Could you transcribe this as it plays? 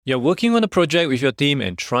You're working on a project with your team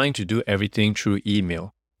and trying to do everything through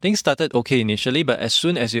email. Things started okay initially, but as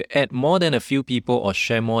soon as you add more than a few people or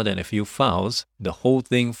share more than a few files, the whole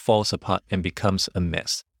thing falls apart and becomes a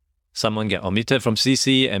mess. Someone gets omitted from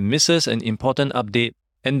CC and misses an important update,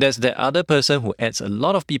 and there's that other person who adds a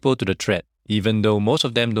lot of people to the thread, even though most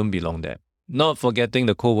of them don't belong there. Not forgetting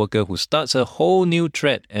the coworker who starts a whole new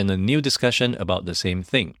thread and a new discussion about the same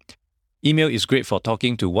thing. Email is great for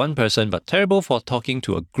talking to one person, but terrible for talking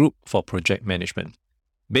to a group for project management.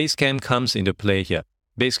 Basecamp comes into play here.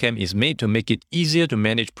 Basecamp is made to make it easier to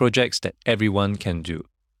manage projects that everyone can do.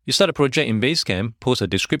 You start a project in Basecamp, post a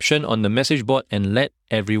description on the message board, and let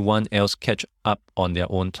everyone else catch up on their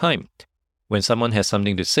own time. When someone has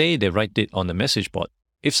something to say, they write it on the message board.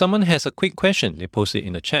 If someone has a quick question, they post it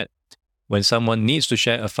in the chat. When someone needs to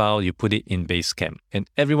share a file, you put it in Basecamp, and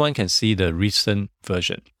everyone can see the recent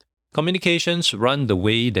version. Communications run the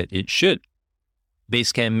way that it should.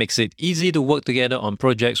 Basecamp makes it easy to work together on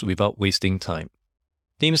projects without wasting time.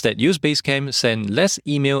 Teams that use Basecamp send less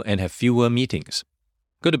email and have fewer meetings.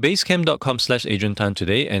 Go to basecamp.com/agenttan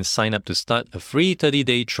today and sign up to start a free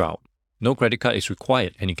 30-day trial. No credit card is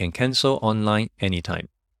required and you can cancel online anytime.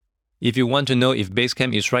 If you want to know if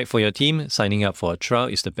Basecamp is right for your team, signing up for a trial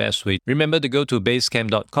is the best way. Remember to go to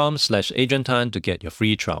basecamp.com/agenttan to get your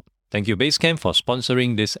free trial. Thank you, Basecamp, for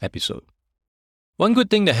sponsoring this episode. One good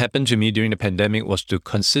thing that happened to me during the pandemic was to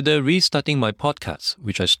consider restarting my podcast,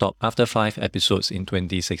 which I stopped after 5 episodes in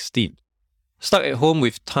 2016. Stuck at home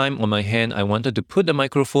with time on my hand, I wanted to put the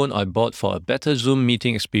microphone I bought for a better Zoom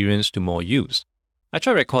meeting experience to more use. I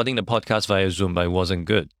tried recording the podcast via Zoom, but it wasn't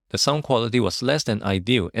good. The sound quality was less than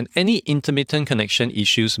ideal, and any intermittent connection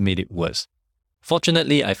issues made it worse.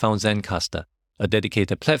 Fortunately, I found Zencastr, a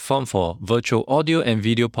dedicated platform for virtual audio and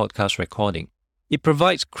video podcast recording. It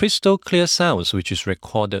provides crystal clear sounds which is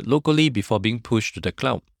recorded locally before being pushed to the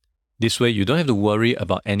cloud. This way, you don't have to worry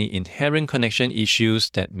about any inherent connection issues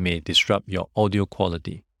that may disrupt your audio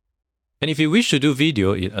quality. And if you wish to do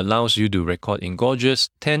video, it allows you to record in gorgeous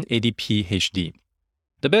 1080p HD.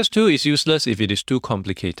 The best tool is useless if it is too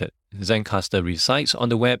complicated. Zencastr resides on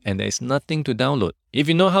the web and there is nothing to download. If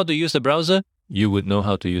you know how to use the browser, you would know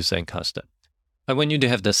how to use Zencastr. I want you to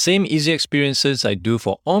have the same easy experiences I do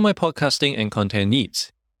for all my podcasting and content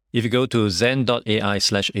needs. If you go to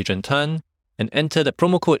zen.ai/agenttan and enter the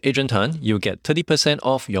promo code agenttan, you'll get 30%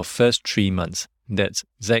 off your first 3 months. That's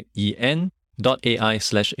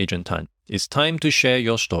zen.ai/agenttan. It's time to share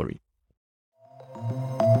your story.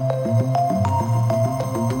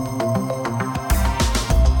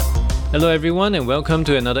 Hello everyone and welcome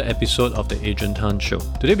to another episode of the Agent Tan Show.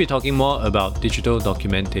 Today we're talking more about digital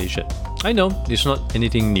documentation. I know it's not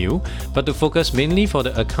anything new, but to focus mainly for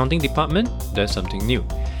the accounting department, that's something new.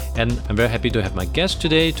 And I'm very happy to have my guest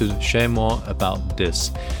today to share more about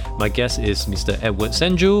this. My guest is Mr. Edward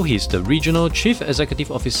Senju. He's the Regional Chief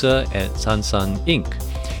Executive Officer at Sansan Inc.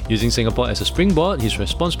 Using Singapore as a springboard, he's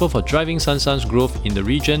responsible for driving Sansan's growth in the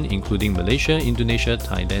region, including Malaysia, Indonesia,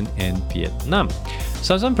 Thailand, and Vietnam.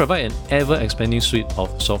 Sansan provides an ever-expanding suite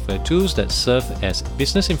of software tools that serve as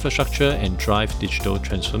business infrastructure and drive digital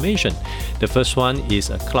transformation. The first one is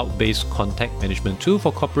a cloud-based contact management tool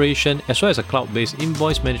for corporation, as well as a cloud-based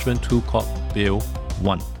invoice management tool called Bill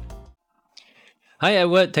One. Hi,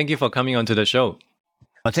 Edward. Thank you for coming onto the show.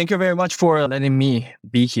 Thank you very much for letting me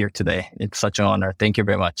be here today. It's such an honor. Thank you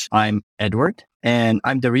very much. I'm Edward, and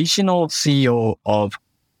I'm the regional CEO of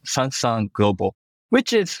Sansan Global,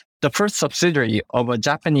 which is the first subsidiary of a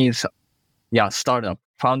Japanese startup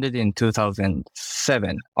founded in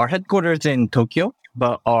 2007. Our headquarters in Tokyo,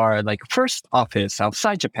 but our first office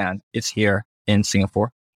outside Japan is here in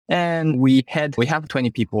Singapore. And we have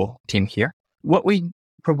 20 people team here. What we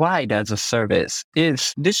provide as a service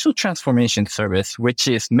is digital transformation service, which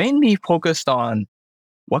is mainly focused on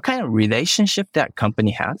what kind of relationship that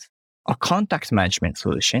company has, a contact management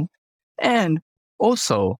solution, and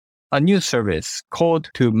also a new service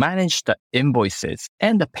called to manage the invoices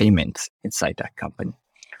and the payments inside that company.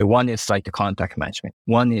 One is the contact management.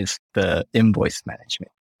 One is the invoice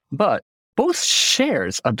management. But both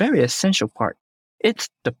shares a very essential part. It's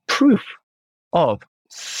the proof of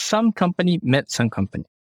some company met some company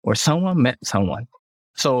or someone met someone.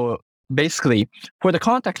 So basically, for the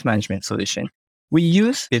contact management solution, we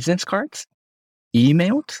use business cards,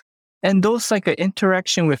 emails, and those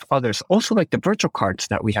interaction with others. Also the virtual cards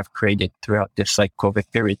that we have created throughout this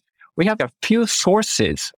COVID period. We have a few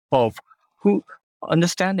sources of who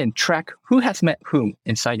understand and track who has met whom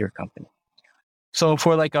inside your company. So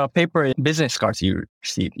for like a paper business cards you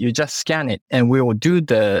receive, you just scan it and we will do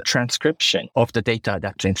the transcription of the data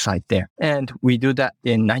that's inside there. And we do that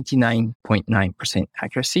in 99.9%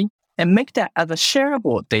 accuracy and make that as a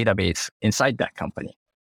shareable database inside that company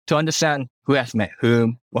to understand who has met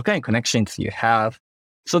whom, what kind of connections you have,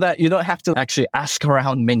 so that you don't have to actually ask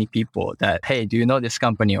around many people that, hey, do you know this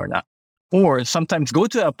company or not? Or sometimes go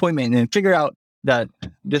to an appointment and figure out that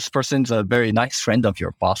this person's a very nice friend of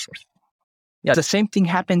your boss. Yeah, the same thing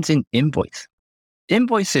happens in invoice.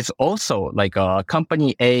 Invoice is also like a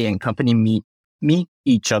company A and company meet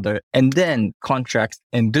each other and then contract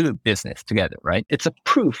and do business together, right? It's a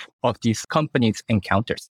proof of these companies'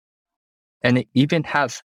 encounters. And it even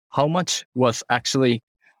has how much was actually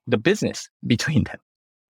the business between them.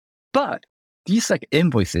 But these like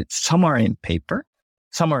invoices, some are in paper,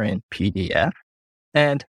 some are in PDF,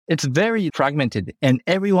 and it's very fragmented and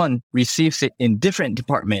everyone receives it in different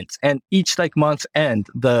departments. And each like month's end,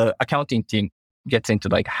 the accounting team gets into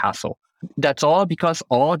like hassle. That's all because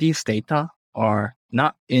all these data are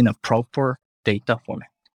not in a proper data format.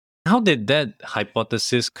 How did that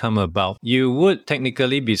hypothesis come about? You would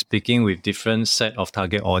technically be speaking with different set of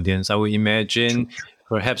target audience. I would imagine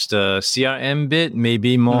perhaps the CRM bit,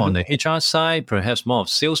 maybe more on the HR side, perhaps more of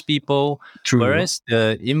salespeople. True. Whereas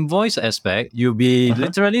the invoice aspect, you'll be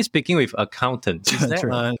literally speaking with accountants. Is there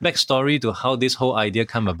a backstory to how this whole idea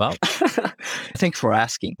come about? Thanks for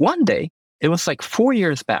asking. One day, it was like 4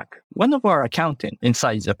 years back, one of our accountants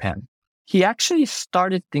inside Japan, he actually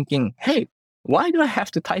started thinking, hey, why do I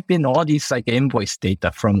have to type in all these like invoice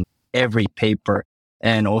data from every paper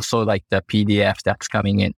and also like the PDF that's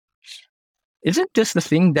coming in? Isn't this the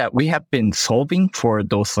thing that we have been solving for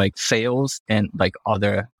those like sales and like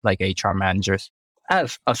other like HR managers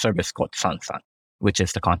as a service called Sansan, which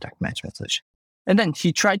is the contact management solution? And then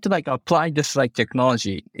he tried to like apply this like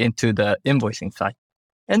technology into the invoicing side.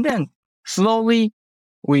 And then slowly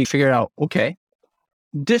we figured out, okay,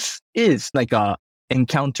 this is like a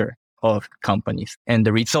encounter of companies and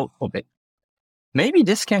the result of it. Maybe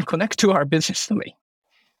this can connect to our business domain.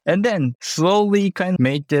 And then slowly kind of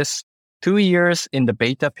made this 2 years in the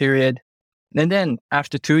beta period. And then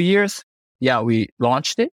after 2 years, we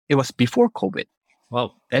launched it. It was before COVID.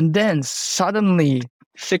 Wow. And then suddenly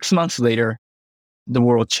 6 months later, the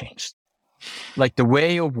world changed. Like the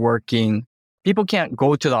way of working, people can't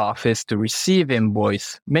go to the office to receive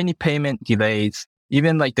invoice, many payment delays.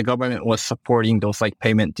 Even like the government was supporting those like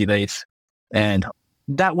payment delays. And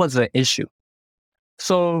that was an issue.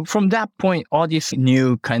 So from that point, all these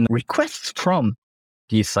new kind of requests from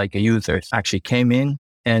these like users actually came in.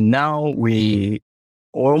 And now we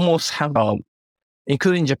almost have,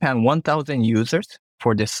 including Japan, 1,000 users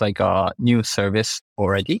for this like new service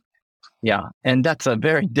already. Yeah. And that's a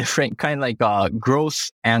very different kind of like growth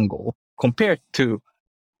angle compared to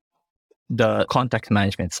the contact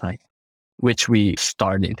management side, which we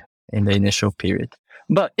started in the initial period.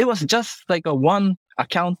 But it was just like a one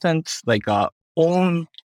accountant's like own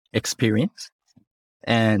experience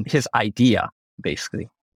and his idea, basically.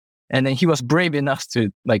 And then he was brave enough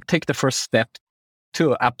to like take the first step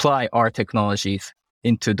to apply our technologies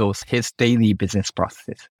into his daily business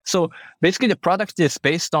processes. So basically the product is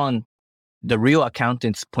based on the real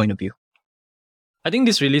accountant's point of view. I think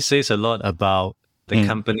this really says a lot about the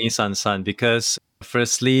company Sansan, because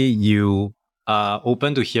firstly, you are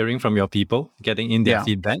open to hearing from your people, getting in their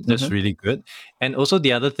feedback. That's really good. And also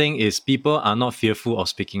the other thing is people are not fearful of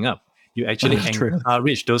speaking up. You actually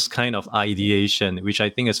encourage those kind of ideation, which I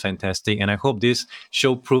think is fantastic. And I hope this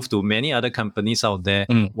show proof to many other companies out there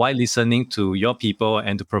why listening to your people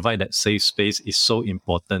and to provide that safe space is so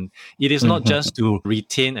important. It is not just to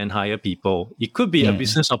retain and hire people. It could be a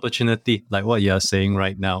business opportunity like what you are saying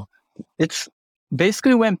right now. It's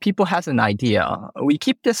basically when people has an idea, we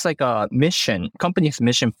keep this like a mission, company's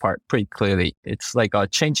mission part pretty clearly. It's like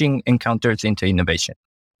changing encounters into innovation.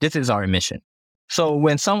 This is our mission. So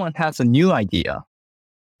when someone has a new idea,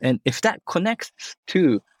 and if that connects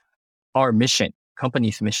to our mission,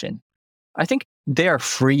 company's mission, I think they are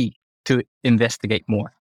free to investigate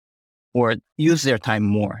more or use their time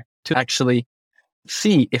more to actually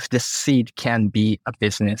see if this seed can be a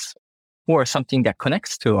business or something that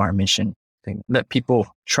connects to our mission. Let people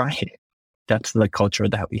try it. That's the culture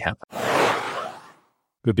that we have.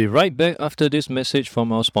 We'll be right back after this message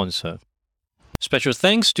from our sponsor. Special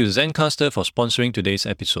thanks to Zencastr for sponsoring today's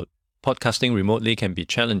episode. Podcasting remotely can be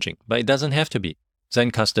challenging, but it doesn't have to be.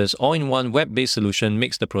 Zencastr's all-in-one web-based solution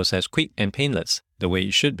makes the process quick and painless, the way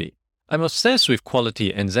it should be. I'm obsessed with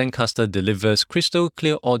quality, and Zencastr delivers crystal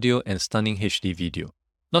clear audio and stunning HD video.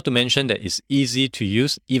 Not to mention that it's easy to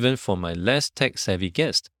use even for my less tech-savvy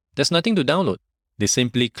guests. There's nothing to download. They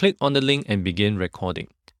simply click on the link and begin recording.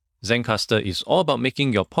 Zencastr is all about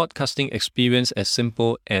making your podcasting experience as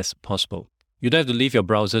simple as possible. You don't have to leave your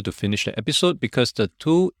browser to finish the episode because the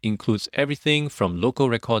tool includes everything from local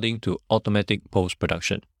recording to automatic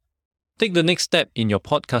post-production. Take the next step in your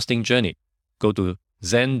podcasting journey. Go to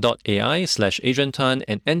zen.ai/AdrianTan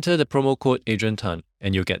and enter the promo code AdrianTan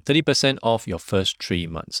and you'll get 30% off your first 3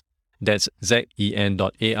 months. That's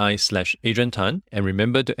zen.ai/AdrianTan and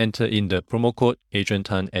remember to enter in the promo code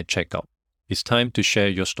AdrianTan at checkout. It's time to share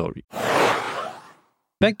your story.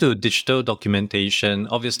 Back to digital documentation,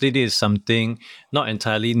 obviously this is something not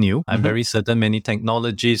entirely new. I'm very certain many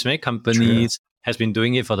technologies, many companies has been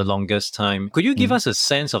doing it for the longest time. Could you give us a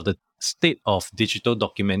sense of the state of digital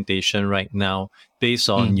documentation right now based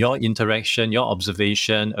on your interaction, your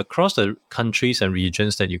observation across the countries and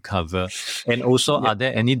regions that you cover? And also, are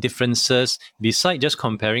there any differences besides just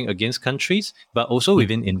comparing against countries, but also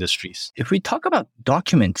within industries? If we talk about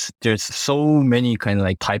documents, there's so many kind of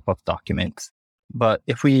like type of documents. But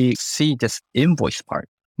if we see this invoice part,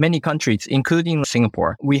 many countries, including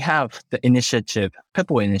Singapore, we have the initiative,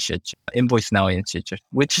 People Initiative, Invoice Now Initiative,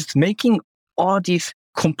 which is making all these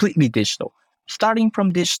completely digital, starting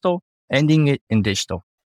from digital, ending it in digital.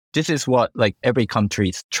 This is what like every country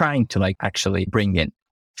is trying to like actually bring in.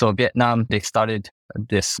 So Vietnam, they started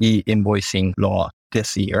this e-invoicing law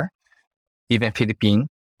this year. Even Philippines,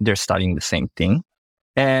 they're starting the same thing.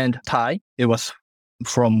 And Thai, it was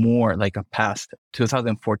from more like a past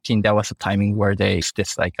 2014, that was a timing where they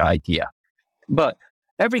this like idea. But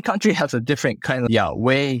every country has a different kind of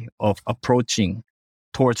way of approaching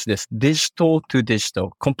towards this digital to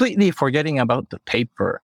digital, completely forgetting about the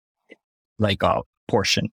paper like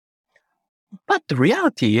portion. But the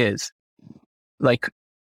reality is like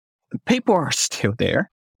paper are still there,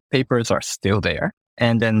 papers are still there,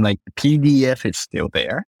 and then like PDF is still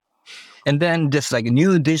there. And then this like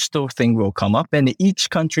new digital thing will come up and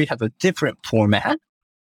each country has a different format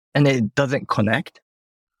and it doesn't connect.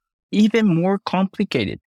 Even more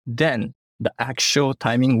complicated than the actual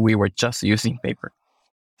timing we were just using paper.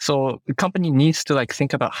 So the company needs to like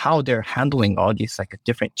think about how they're handling all these like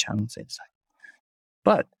different channels inside.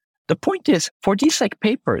 But the point is for these like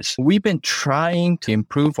papers, we've been trying to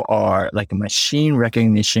improve our like machine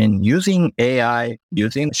recognition using AI,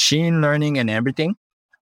 using machine learning and everything.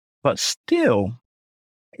 But still,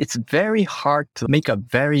 it's very hard to make a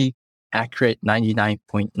very accurate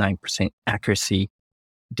 99.9% accuracy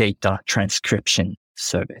data transcription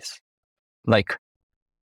service. Like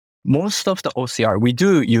most of the OCR, we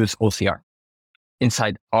do use OCR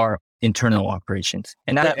inside our internal operations.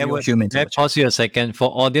 And that humans. Can I pause you a second?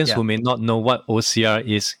 For audience who may not know what OCR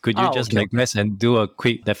is, could you just digress and do a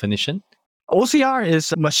quick definition? OCR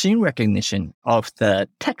is machine recognition of the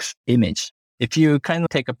text image. If you kind of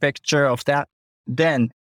take a picture of that,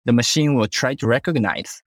 then the machine will try to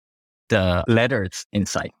recognize the letters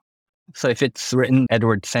inside. So if it's written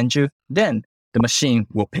Edward Senju, then the machine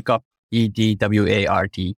will pick up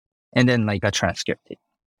EDWARD and then like a transcript it.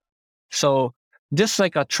 So just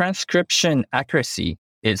like a transcription accuracy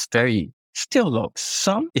is very still low.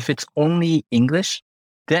 Some, if it's only English,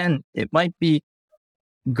 then it might be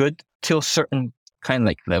good till certain kind of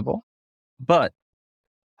like level. But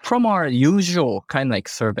from our usual kind of like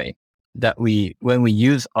survey that when we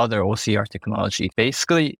use other OCR technology,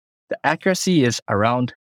 basically the accuracy is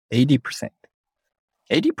around 80%.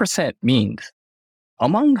 80% means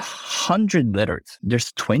among 100 letters,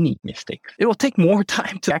 there's 20 mistakes. It will take more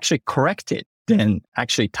time to actually correct it than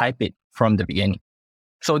actually type it from the beginning.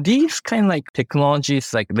 So these kind of like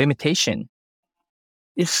technologies, like limitation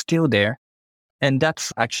is still there. And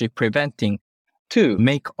that's actually preventing to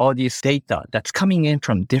make all this data that's coming in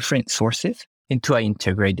from different sources into an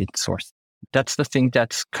integrated source. That's the thing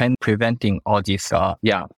that's kind of preventing all these,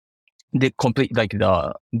 the complete like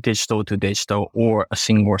the digital to digital or a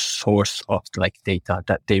single source of like data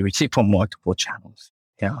that they receive from multiple channels.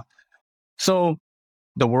 Yeah. So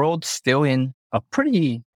the world's still in a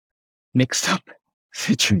pretty mixed up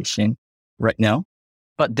situation right now.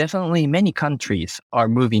 But definitely many countries are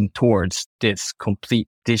moving towards this complete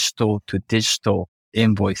digital to digital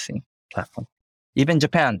invoicing platform. Even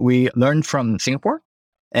Japan, we learned from Singapore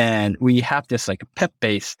and we have this like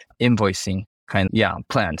PEP-based invoicing kind of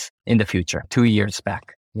plans in the future, 2 years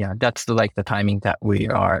back. Yeah, that's the timing that we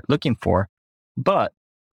are looking for. But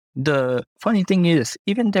the funny thing is,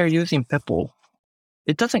 even they're using PEPL,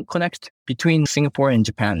 it doesn't connect between Singapore and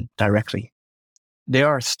Japan directly. They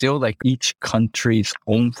are still like each country's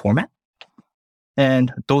own format.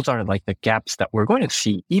 And those are like the gaps that we're going to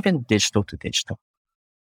see, even digital to digital.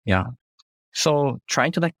 Yeah. So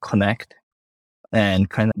trying to like connect and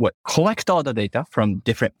kind of collect all the data from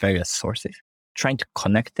different various sources, trying to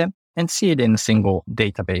connect them and see it in a single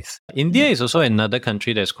database. India is also another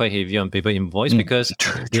country that's quite heavy on paper invoice because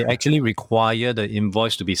they actually require the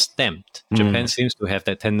invoice to be stamped. Japan seems to have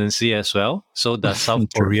that tendency as well. So does South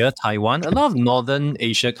Korea, Taiwan, a lot of Northern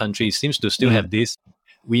Asia countries seems to still have this.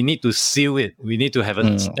 We need to seal it. We need to have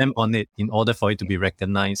a stamp on it in order for it to be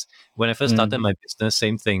recognized. When I first started my business,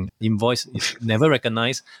 same thing. Invoice is never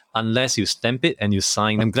recognized unless you stamp it and you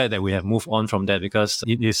sign. I'm glad that we have moved on from that because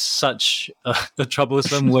it is such a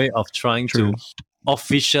troublesome way of trying to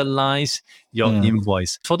officialize your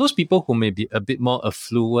invoice. For those people who may be a bit more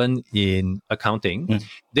affluent in accounting,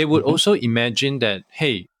 they would also imagine that,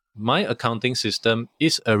 hey, my accounting system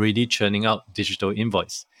is already churning out digital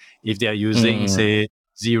invoice. If they are using, say,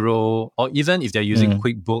 Xero, or even if they're using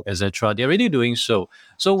QuickBook, etc., they're already doing so.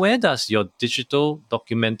 So where does your digital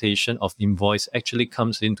documentation of invoice actually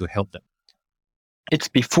comes in to help them? It's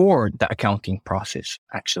before the accounting process,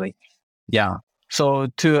 actually. Yeah. So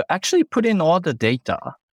to actually put in all the data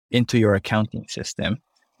into your accounting system,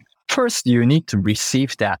 first you need to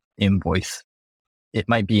receive that invoice. It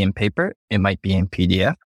might be in paper, it might be in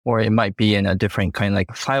PDF, or it might be in a different kind of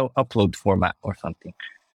like file upload format or something.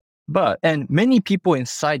 And many people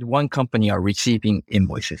inside one company are receiving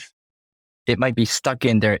invoices. It might be stuck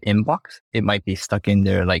in their inbox. It might be stuck in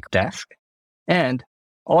their like desk. And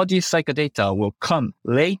all these like data will come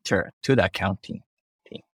later to the accounting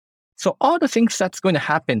team. So all the things that's going to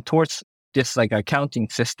happen towards this like accounting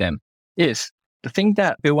system is the thing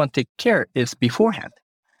that we want to take care is beforehand.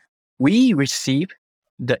 We receive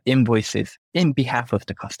the invoices in behalf of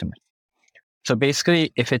the customers. So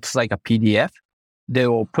basically, if it's like a PDF, they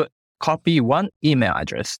will copy one email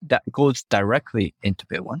address that goes directly into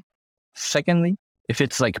Bill One. Secondly, if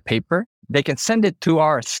it's like paper, they can send it to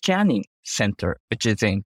our scanning center, which is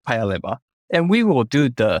in Paya Lebar, and we will do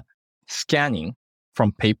the scanning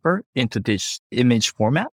from paper into this image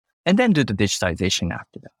format and then do the digitization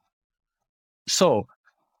after that. So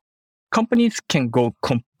companies can go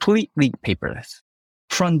completely paperless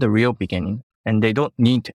from the real beginning, and they don't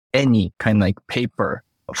need any kind of like paper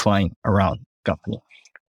flying around company.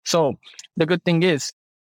 So the good thing is,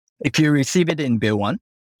 if you receive it in Bill One,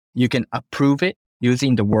 you can approve it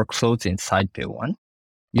using the workflows inside Bill One.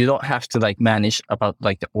 You don't have to like manage about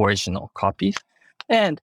like the original copies.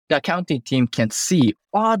 And the accounting team can see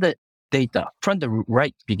all the data from the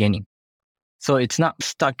right beginning. So it's not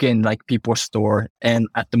stuck in like people's store and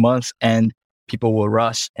at the month's end, people will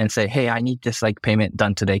rush and say, hey, I need this like payment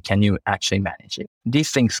done today. Can you actually manage it?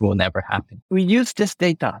 These things will never happen. We use this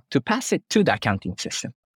data to pass it to the accounting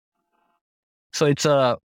system. So it's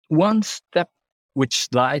a one step which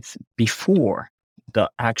lies before the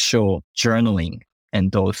actual journaling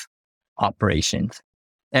and those operations.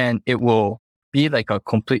 And it will be like a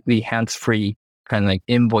completely hands-free kind of like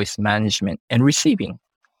invoice management and receiving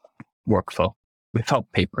workflow without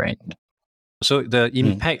paper anymore. So the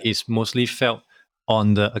impact is mostly felt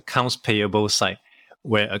on the accounts payable side,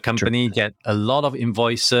 where a company get a lot of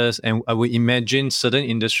invoices, and I would imagine certain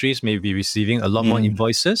industries may be receiving a lot more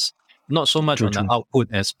invoices, not so much on the output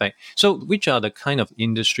aspect. So which are the kind of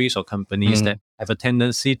industries or companies that have a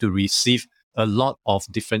tendency to receive a lot of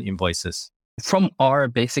different invoices? From our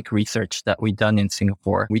basic research that we done in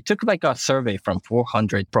Singapore, we took like a survey from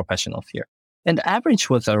 400 professionals here. And the average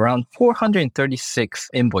was around 436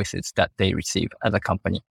 invoices that they receive as a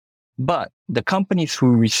company. But the companies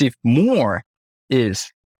who receive more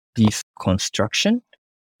is these construction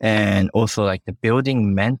and also like the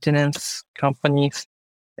building maintenance companies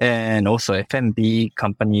and also F&B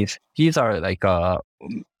companies. These are like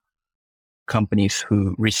companies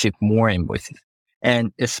who receive more invoices.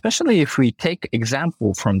 And especially if we take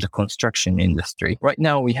example from the construction industry, right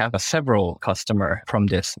now we have several customer from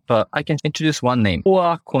this, but I can introduce one name,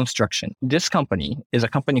 Oa Construction. This company is a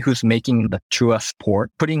company who's making the truss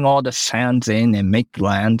port, putting all the sands in and make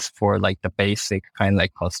lands for like the basic kind of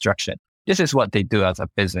like construction. This is what they do as a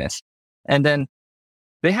business. And then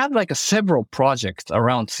they have like several projects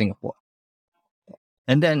around Singapore.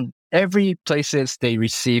 And then every places they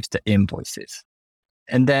receive the invoices.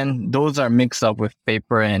 And then those are mixed up with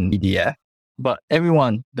paper and PDF. But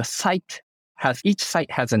each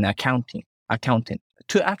site has an accountant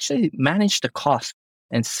to actually manage the cost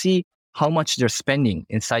and see how much they're spending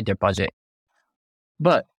inside their budget.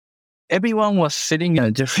 But everyone was sitting in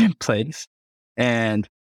a different place. And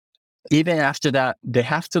even after that, they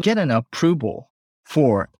have to get an approval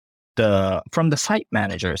from the site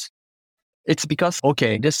managers. It's because,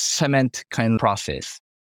 okay, this cement kind of process,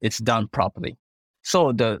 it's done properly.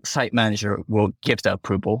 So the site manager will give the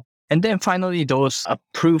approval. And then finally, those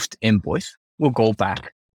approved invoice will go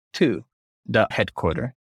back to the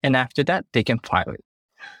headquarters. And after that, they can file it.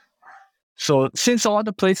 So since all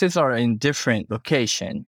the places are in different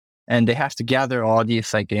location and they have to gather all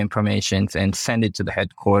these like informations and send it to the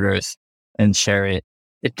headquarters and share it,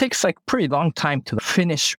 it takes like pretty long time to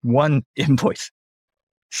finish one invoice.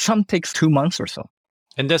 Some takes 2 months or so.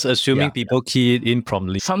 And that's assuming people key it in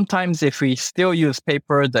promptly. Sometimes if we still use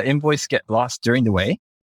paper, the invoice get lost during the way.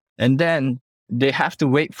 And then they have to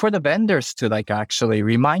wait for the vendors to like actually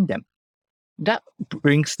remind them. That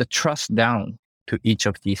brings the trust down to each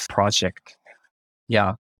of these projects.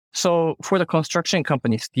 Yeah. So for the construction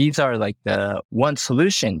companies, these are like the one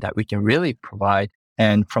solution that we can really provide.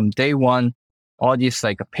 And from day one, all these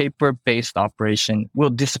like a paper-based operation will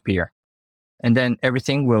disappear. And then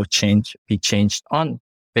everything will be changed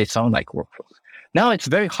based on like workflows. Now it's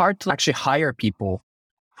very hard to actually hire people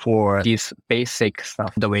for these basic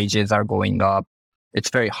stuff. The wages are going up. It's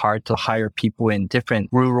very hard to hire people in different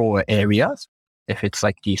rural areas if it's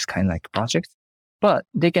like these kind of like projects. But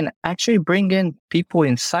they can actually bring in people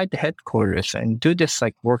inside the headquarters and do this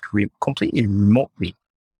like work completely remotely.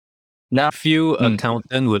 Now, few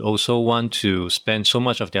accountants would also want to spend so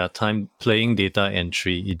much of their time playing data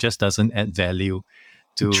entry. It just doesn't add value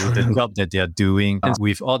to the job that they are doing. And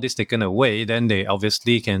with all this taken away, then they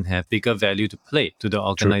obviously can have bigger value to play to the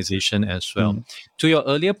organization as well. To your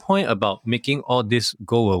earlier point about making all this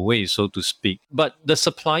go away, so to speak, but the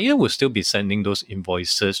supplier will still be sending those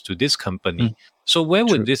invoices to this company. So where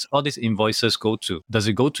would all these invoices go to? Does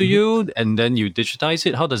it go to you and then you digitize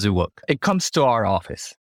it? How does it work? It comes to our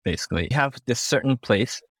office, basically. We have this certain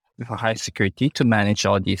place with a high security to manage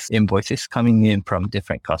all these invoices coming in from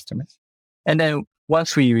different customers. And then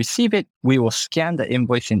once we receive it, we will scan the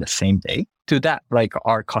invoice in the same day to that, like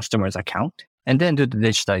our customer's account, and then do the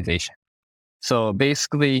digitization. So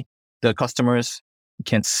basically, the customers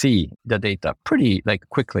can see the data pretty like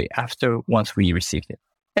quickly once we received it.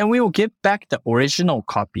 And we will give back the original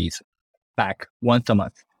copies back once a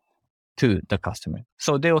month to the customer.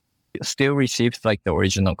 So they'll still receive like the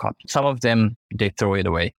original copy. Some of them, they throw it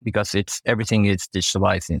away because everything is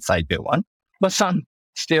digitalized inside Bill One. But some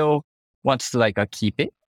still wants to like keep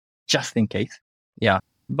it just in case. Yeah.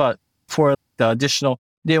 But for the additional,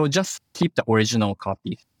 they will just keep the original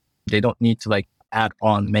copy. They don't need to like add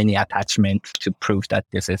on many attachments to prove that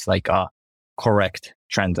this is like a correct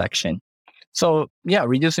transaction. So yeah,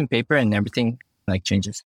 reducing paper and everything like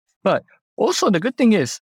changes. But also the good thing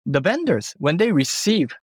is the vendors, when they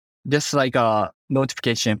receive this like a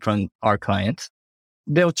notification from our clients,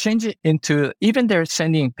 they'll change it into, even they're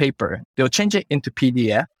sending paper, they'll change it into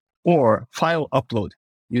PDF or file upload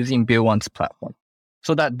using Bill One's platform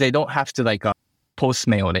so that they don't have to like post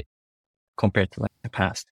mail it compared to like the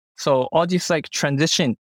past. So all these like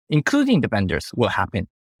transition, including the vendors, will happen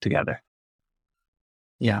together.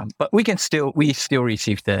 Yeah, but we still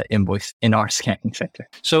receive the invoice in our scanning center.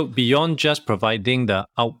 So beyond just providing the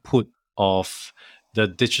output of the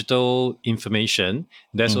digital information,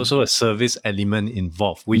 there's also a service element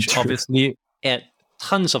involved, which obviously add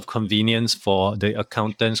tons of convenience for the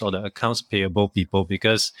accountants or the accounts payable people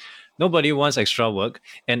because nobody wants extra work.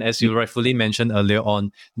 And as you rightfully mentioned earlier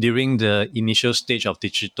on, during the initial stage of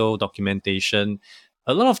digital documentation,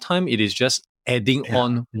 a lot of time it is just adding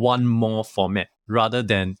on one more format rather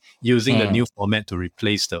than using the new format to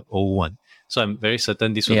replace the old one. So I'm very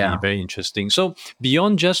certain this will be very interesting. So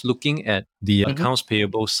beyond just looking at the accounts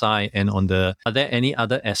payable side and are there any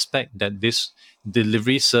other aspect that this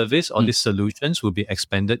delivery service or these solutions will be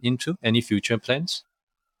expanded into? Any future plans?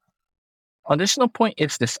 Additional point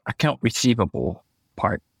is this account receivable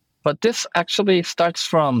part. But this actually starts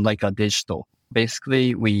from like a digital.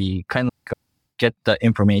 Basically, we kind of get the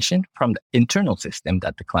information from the internal system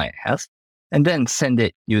that the client has and then send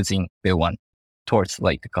it using Bill One towards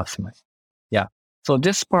like the customers. Yeah. So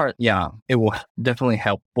this part, it will definitely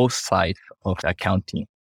help both sides of the accounting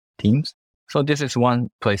teams. So this is one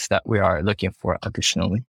place that we are looking for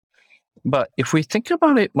additionally. But if we think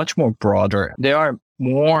about it much more broader, there are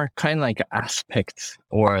more kind of like aspects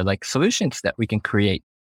or like solutions that we can create.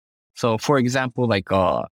 So for example, like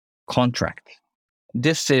a contract.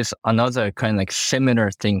 This is another kind of like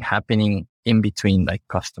similar thing happening in between like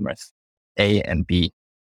customers A and B.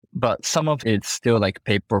 But some of it's still like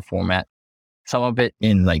paper format. Some of it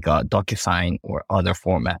in like a DocuSign or other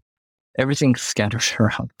format. Everything scatters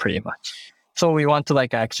around pretty much. So we want to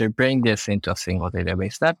like actually bring this into a single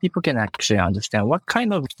database that people can actually understand what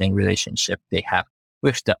kind of relationship they have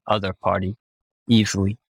with the other party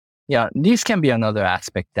easily. Yeah, these can be another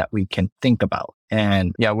aspect that we can think about.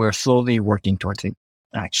 And we're slowly working towards it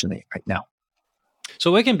actually right now.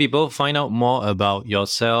 So where can people find out more about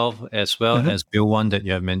yourself as well as Bill One that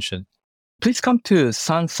you have mentioned? Please come to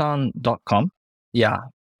sansan.com. Yeah,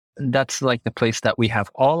 that's like the place that we have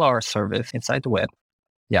all our service inside the web.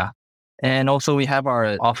 Yeah. And also we have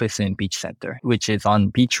our office in Beach Center, which is on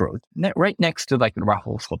Beach Road, right next to like the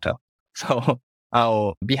Raffles Hotel. So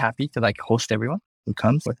I'll be happy to like host everyone who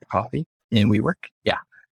comes with coffee and we work. Yeah.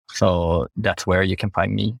 So that's where you can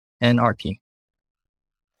find me and our team.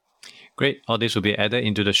 Great. All this will be added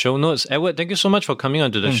into the show notes. Edward, thank you so much for coming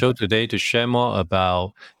onto the show today to share more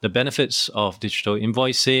about the benefits of digital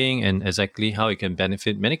invoicing and exactly how it can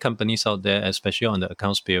benefit many companies out there, especially on the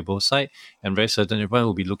accounts payable side. I'm very certain everyone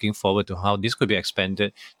will be looking forward to how this could be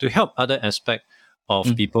expanded to help other aspects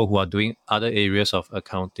of people who are doing other areas of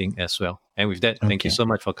accounting as well. And with that, thank you so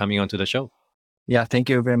much for coming onto the show. Yeah, thank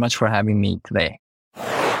you very much for having me today.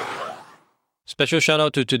 Special shout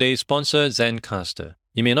out to today's sponsor, Zencastr.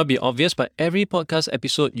 It may not be obvious, but every podcast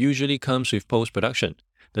episode usually comes with post-production.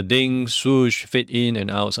 The dings, swoosh, fade in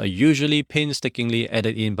and outs are usually painstakingly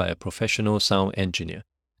added in by a professional sound engineer.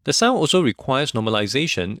 The sound also requires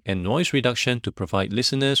normalization and noise reduction to provide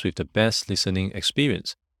listeners with the best listening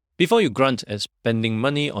experience. Before you grunt at spending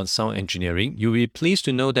money on sound engineering, you'll be pleased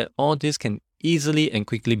to know that all this can easily and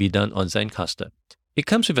quickly be done on Zencastr. It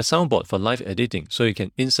comes with a soundboard for live editing, so you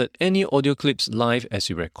can insert any audio clips live as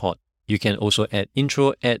you record. You can also add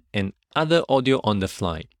intro, ad, and other audio on the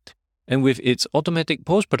fly. And with its automatic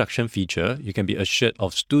post-production feature, you can be assured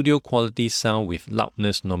of studio quality sound with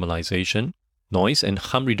loudness normalization, noise and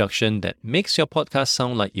hum reduction that makes your podcast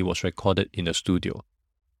sound like it was recorded in a studio.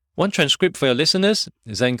 One transcript for your listeners,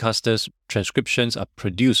 Zencastr's transcriptions are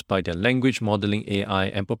produced by their language modeling AI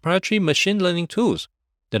and proprietary machine learning tools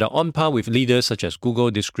that are on par with leaders such as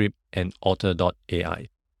Google Descript and Otter.ai.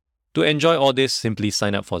 To enjoy all this, simply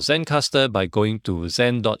sign up for Zencastr by going to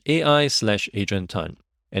zen.ai/AdrianTan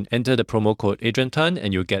and enter the promo code AdrianTan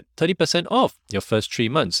and you'll get 30% off your first 3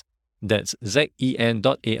 months. That's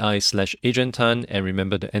zen.ai/AdrianTan and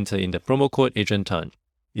remember to enter in the promo code AdrianTan.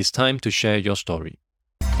 It's time to share your story.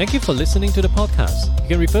 Thank you for listening to the podcast. You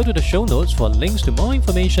can refer to the show notes for links to more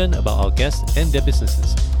information about our guests and their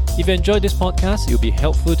businesses. If you enjoyed this podcast, it would be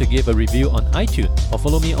helpful to give a review on iTunes or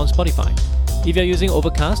follow me on Spotify. If you're using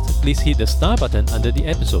Overcast, please hit the star button under the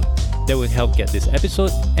episode. That will help get this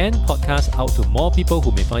episode and podcast out to more people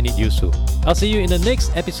who may find it useful. I'll see you in the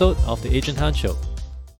next episode of The Adrian Tan Show.